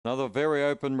Another very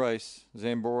open race.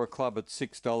 Zambora Club at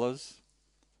 $6.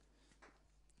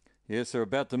 Yes, they're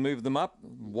about to move them up.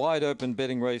 Wide open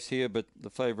betting race here, but the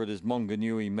favourite is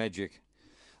Monganui Magic.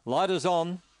 Light is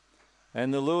on,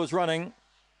 and the lure's running.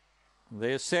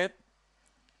 They're set.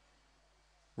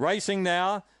 Racing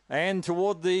now, and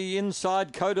toward the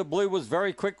inside, Coda Blue was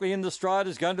very quickly in the stride,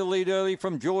 is going to lead early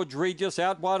from George Regis.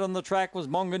 Out wide on the track was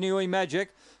Monganui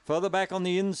Magic. Further back on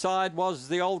the inside was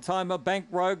the old-timer Bank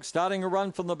Rogue, starting a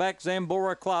run from the back,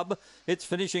 Zambora Club. It's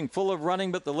finishing full of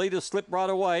running, but the leader slipped right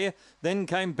away. Then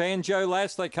came Banjo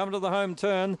Lass. They come to the home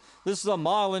turn. This is a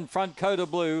mile in front, Coda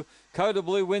Blue. Coda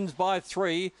Blue wins by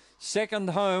 3. Second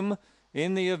home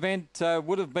in the event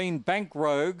would have been Bank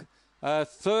Rogue.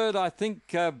 Third, I think,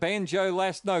 Banjo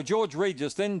Lass. No, George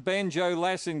Regis. Then Banjo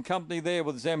Lass in company there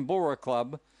with Zambora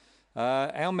Club.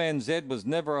 Our man Zed was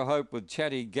never a hope with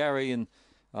Chatty Gary, and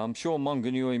I'm sure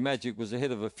Monganui Magic was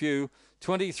ahead of a few.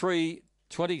 23-27,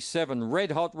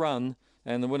 red hot run,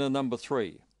 and the winner number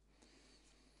 3.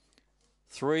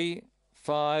 3,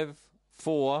 5,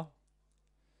 4,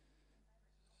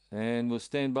 and we'll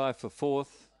stand by for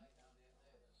 4th.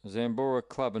 Zambora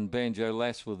Club and Banjo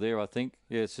Lass were there, I think.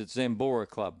 Yes, it's Zambora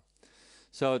Club.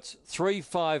 So it's 3,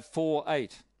 5, 4,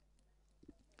 8.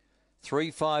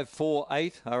 3, 5, 4,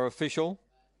 8 are official.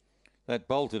 That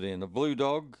bolted in. A Blue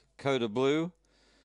Dog, Coda Blue,